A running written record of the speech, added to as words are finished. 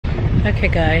Okay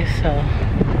guys, so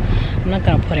I'm not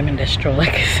gonna put him in the stroller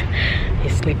because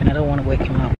he's sleeping. I don't want to wake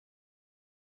him up.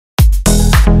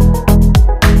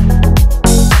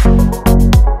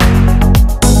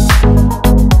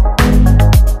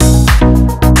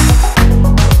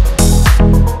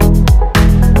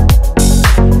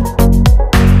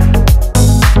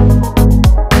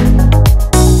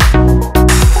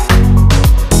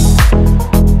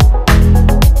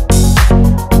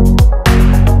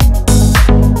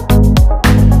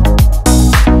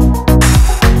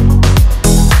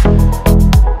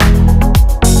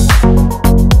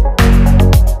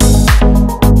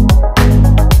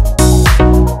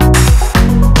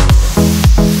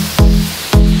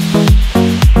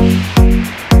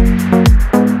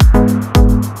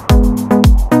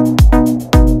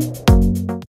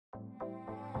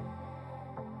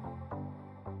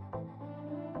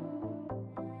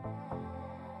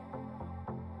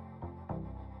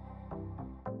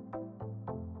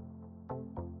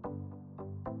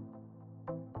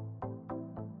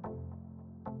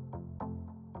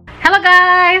 Hello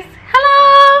guys,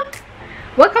 hello,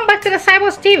 welcome back to the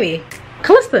Tjmaxx TV.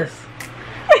 Callistus.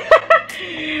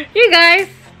 You guys,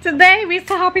 today we're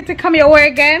so happy to come your way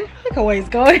again. Look at where he's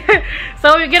going.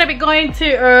 So we're gonna be going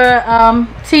to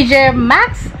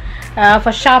Tjmaxx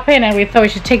for shopping, and we thought we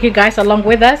should take you guys along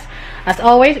with us as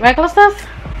always, right Callistus?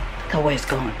 Look at where he's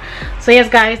going. So yes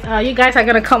guys, you guys are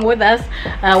gonna come with us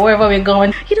wherever we're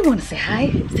going. You don't want to say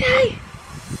hi? Say hi.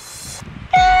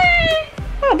 Hey.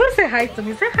 Oh, don't say hi to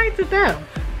me. Say hi to them.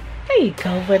 There you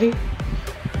go, buddy.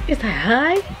 You say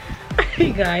hi.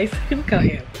 Hey guys, look at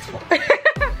him.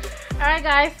 Alright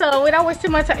guys, so without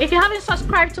wasting my time, if you haven't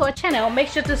subscribed to our channel, make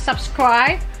sure to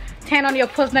subscribe, turn on your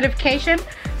post notification,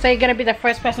 so you're gonna be the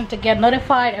first person to get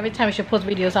notified every time we should post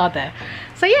videos out there.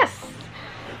 So yes,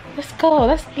 let's go.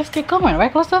 Let's get going,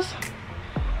 right Callistus?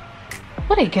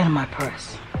 What are you getting in my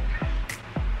purse?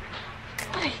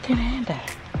 What are you getting in there?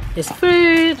 His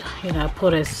food, you know,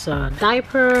 put his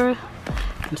diaper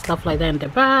and stuff like that in the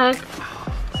bag.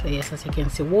 So yes, as you can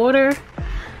see, water.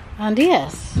 And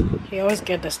yes, he always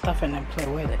get the stuff and then play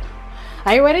with it.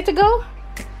 Are you ready to go?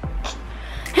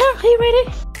 Huh? Are you ready?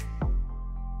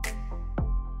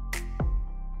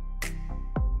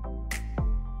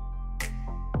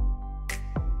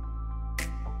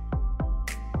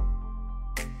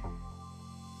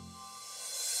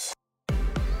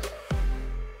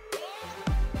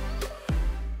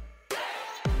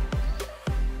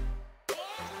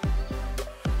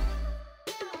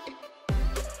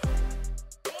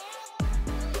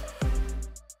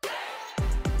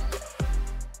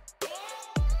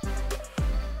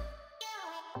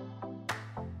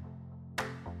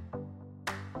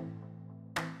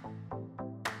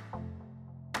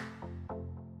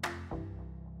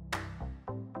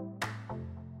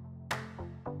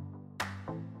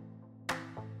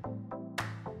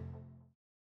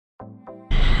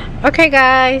 Okay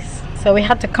guys, so we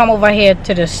had to come over here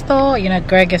to the store. You know,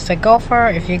 Greg is a golfer.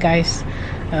 If you guys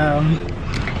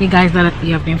that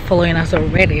you have been following us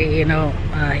already, you know,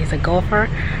 he's a golfer.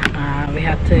 We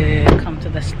had to come to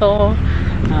the store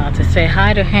to say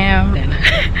hi to him and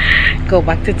go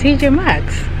back to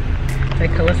Tjmaxx. So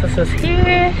Callistus is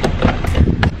here.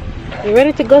 You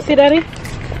ready to go see daddy?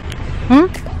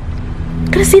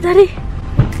 Gonna see daddy?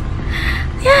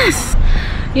 Yes.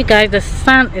 You guys, the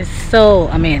sun is so,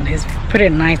 I mean, it's pretty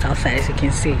nice outside, as you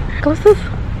can see. Callistus?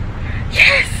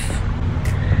 Yes!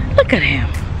 Look at him.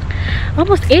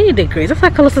 Almost 80 degrees. That's why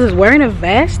Callistus is wearing a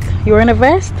vest. You wearing a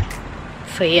vest?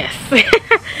 So yes.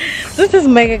 This is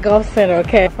Mega Golf Center,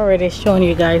 okay? I've already shown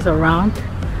you guys around.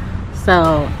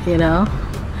 So, you know,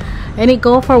 any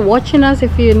golfer watching us,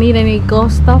 if you need any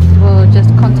golf stuff, well, just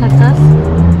contact us.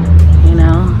 You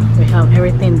know, we have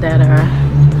everything that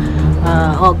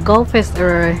all golfers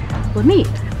will need.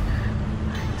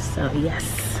 So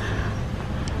yes,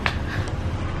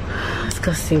 let's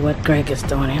go see what Greg is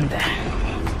doing in there.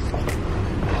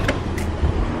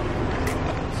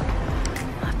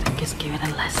 I think he's giving a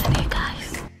lesson here,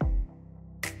 guys.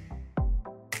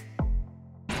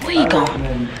 Where you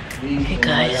going? Hey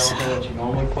guys,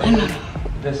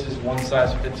 this is one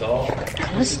size fits all.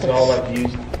 This is all I've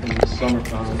used in the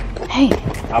summertime. Hey,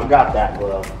 I've got that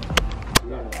glove.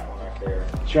 There.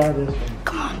 Try this one.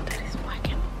 come on, Daddy's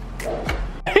working.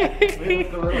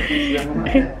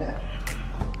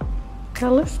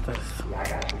 Callistus.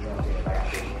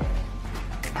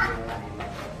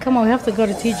 Come on, we have to go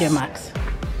to Tjmaxx.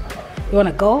 You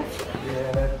wanna go?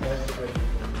 Yeah, that's good.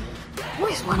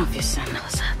 Where's one of your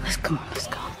sandals at? Let's come on, let's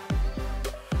go.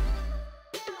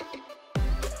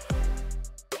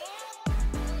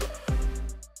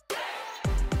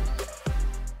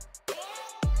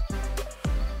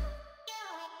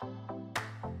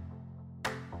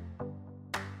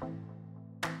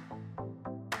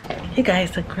 Hey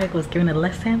guys, so Craig was giving a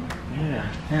lesson. Yeah.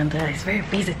 And he's very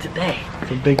busy today.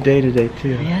 It's a big day today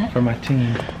too. Yeah. For my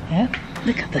team. Yeah.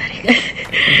 Look at that.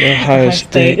 The Ohio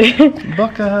State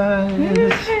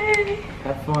Buckeyes. Yay.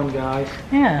 Have fun, guys.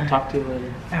 Yeah. Talk to you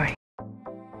later. Alright.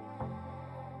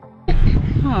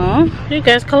 Oh, you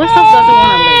guys, Callistus doesn't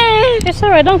want to leave. It's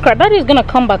alright, don't cry. Daddy's gonna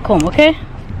come back home, okay?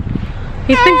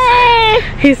 He thinks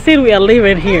he said we are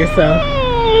leaving here, so.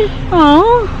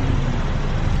 Oh,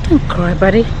 don't cry,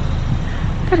 buddy.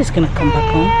 Daddy's gonna come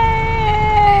back home.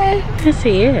 Yes,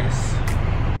 he is.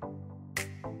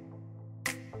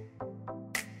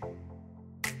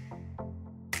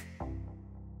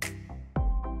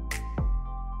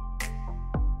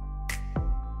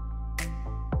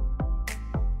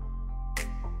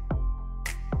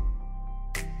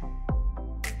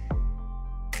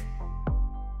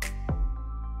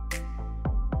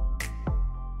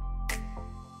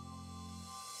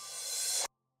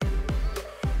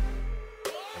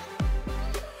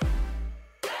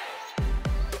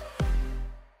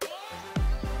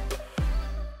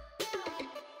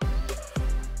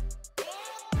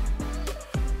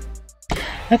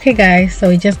 Okay guys, so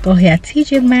we just go here at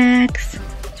Tjmaxx.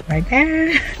 It's right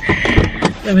there.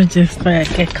 Let me just get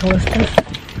Callistus.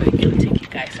 We're gonna take you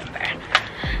guys in there.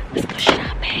 Let's go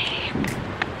shopping.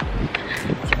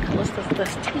 So Callistus does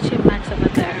Tjmaxx over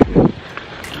there.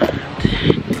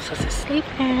 And Callistus is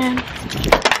sleeping.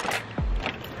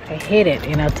 I hate it,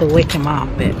 you know, to wake him up,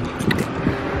 but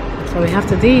so we have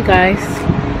to do, you guys.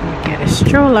 Get a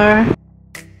stroller.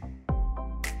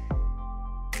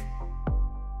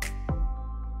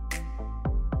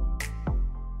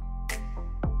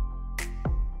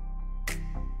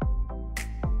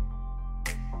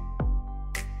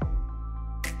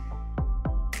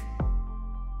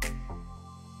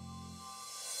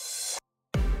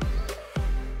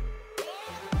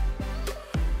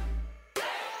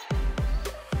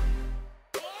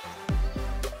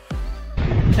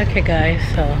 Okay guys,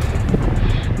 so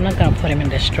I'm not gonna put him in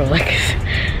the stroller because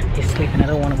he's sleeping. I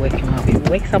don't want to wake him up. If he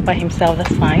wakes up by himself,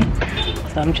 that's fine.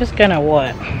 So I'm just gonna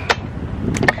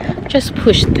just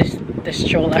push the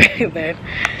stroller then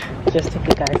just to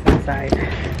put guys inside.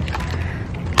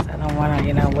 I don't want to,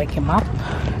 you know, wake him up.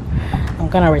 I'm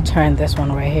gonna return this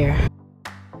one right here.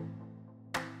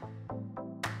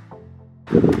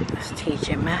 Let's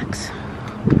Tjmaxx.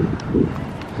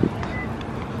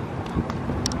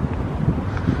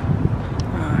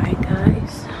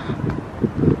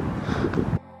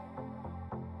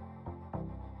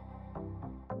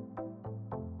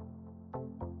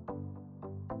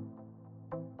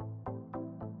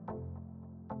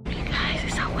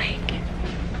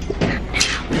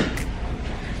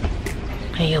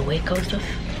 Are you awake, Callistus?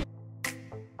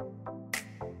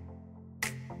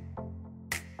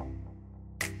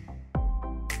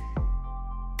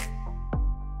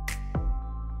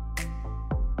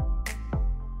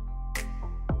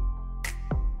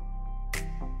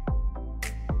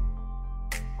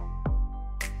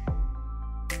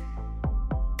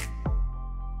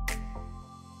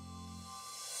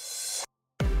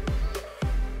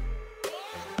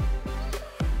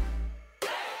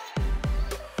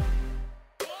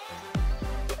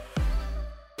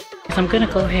 So I'm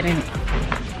gonna go ahead and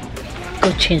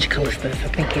go change Callistus. I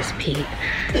think he's peed.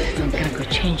 So I'm gonna go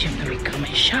change him and we come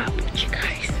and shop with you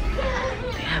guys.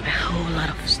 They have a whole lot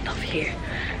of stuff here.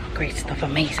 Great stuff,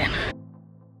 amazing.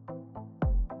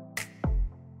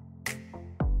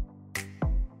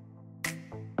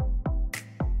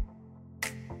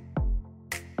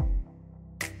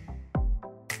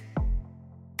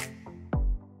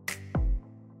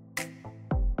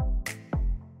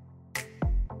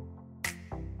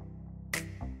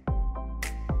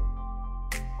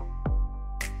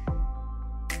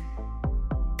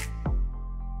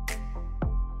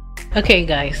 Okay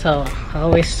guys, so I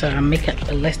always make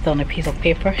a list on a piece of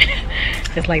paper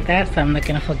just like that, so I'm not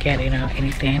gonna forget, you know,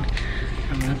 anything.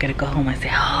 I'm not gonna go home and say,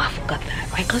 oh, I forgot that,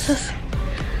 right, Callistus?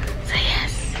 So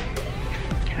yes,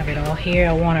 have it all here.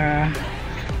 I want to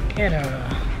get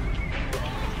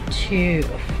 2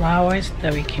 flowers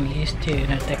that we can use to, you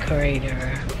know, decorate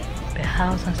the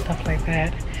house and stuff like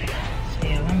that. So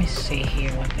yeah, let me see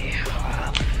here what they have.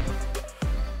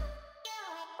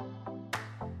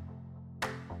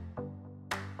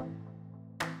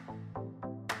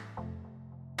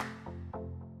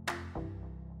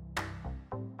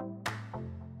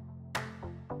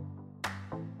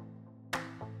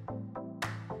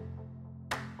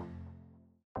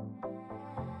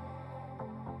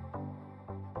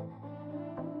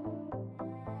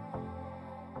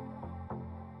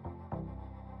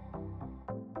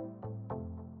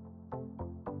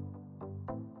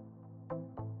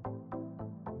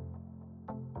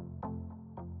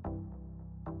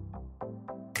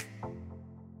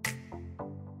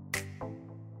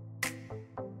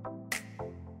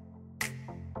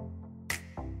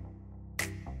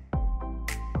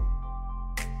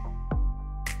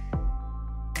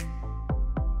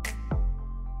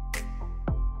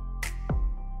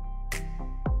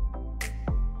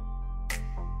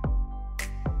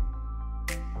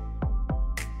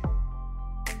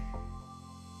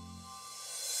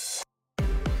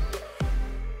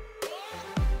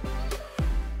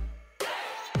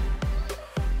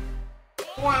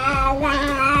 What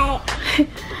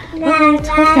are you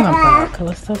talking about,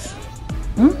 Callistus?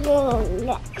 Hmm?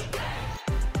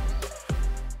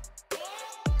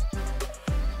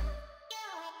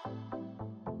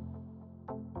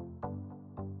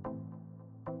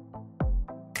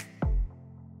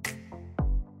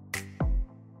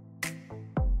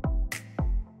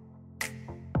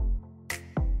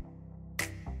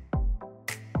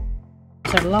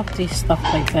 I love these stuff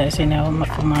like this, you know,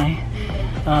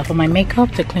 for my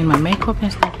makeup, to clean my makeup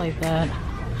and stuff like that.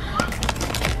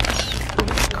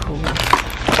 Cool.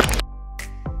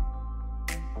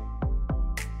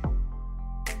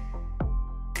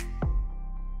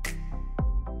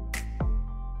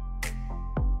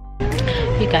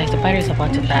 You guys, the battery's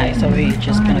about to die, so we're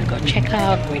just gonna go check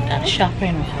out. We're done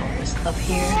shopping. We have all this stuff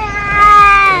here.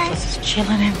 This is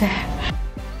chilling in there.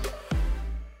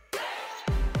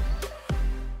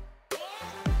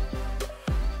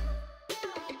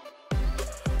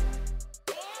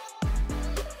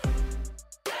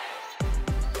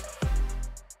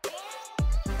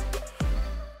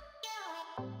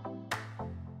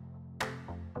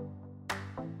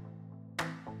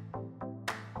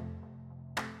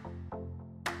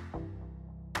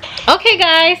 Okay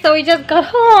guys, so we just got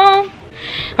home,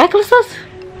 right Callistus?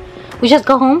 We just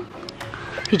got home.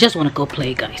 You just want to go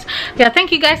play, guys. Yeah,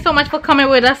 thank you guys so much for coming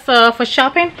with us for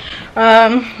shopping.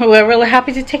 We're really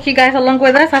happy to take you guys along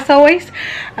with us as always.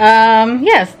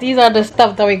 Yes, these are the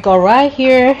stuff that we got right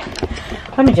here.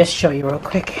 Let me just show you real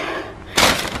quick.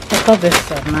 I got this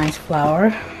nice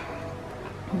flower,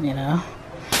 you know,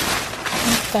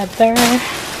 put that there,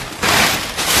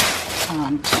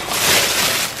 and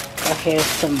here's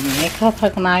some makeup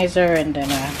organizer, and then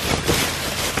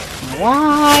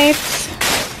wipes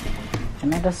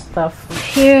and other stuff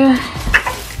here.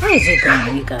 Where is it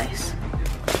going, you guys?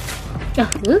 Oh,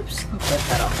 whoops, I'll put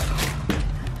that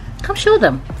off. Come show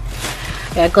them.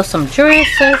 Yeah, I got some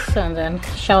dresses and then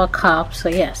shower cups. So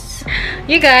yes,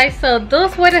 you guys, so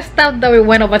those were the stuff that we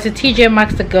went over to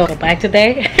Tjmaxx to go buy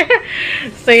today.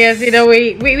 So yes, you know,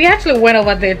 we actually went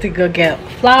over there to go get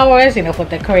flowers, you know, for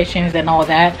decorations and all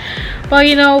that. But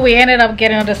you know, we ended up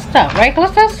getting other stuff, right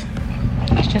Callistus?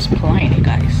 It's just plain, you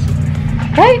guys.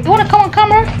 Right? You wanna come on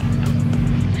camera?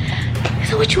 Is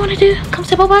that what you wanna do? Come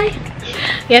say bye-bye?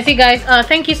 Yes, you guys,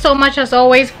 thank you so much as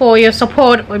always for your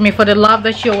support with me, for the love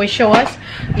that you always show us.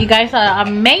 You guys are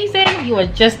amazing. You are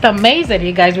just amazing,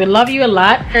 you guys. We love you a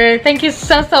lot. Thank you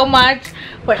so much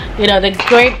for, you know, the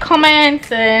great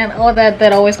comments and all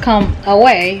that always come our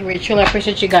way. We truly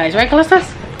appreciate you guys, right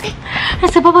Callistus?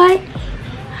 Let's say bye-bye.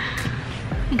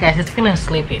 You guys, it's feeling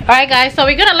sleepy. All right guys, so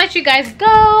we're gonna let you guys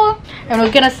go, and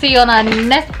we're gonna see you on our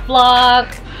next vlog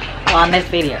or our next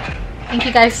video. Thank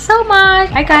you guys so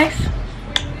much. Bye guys,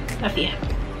 love you.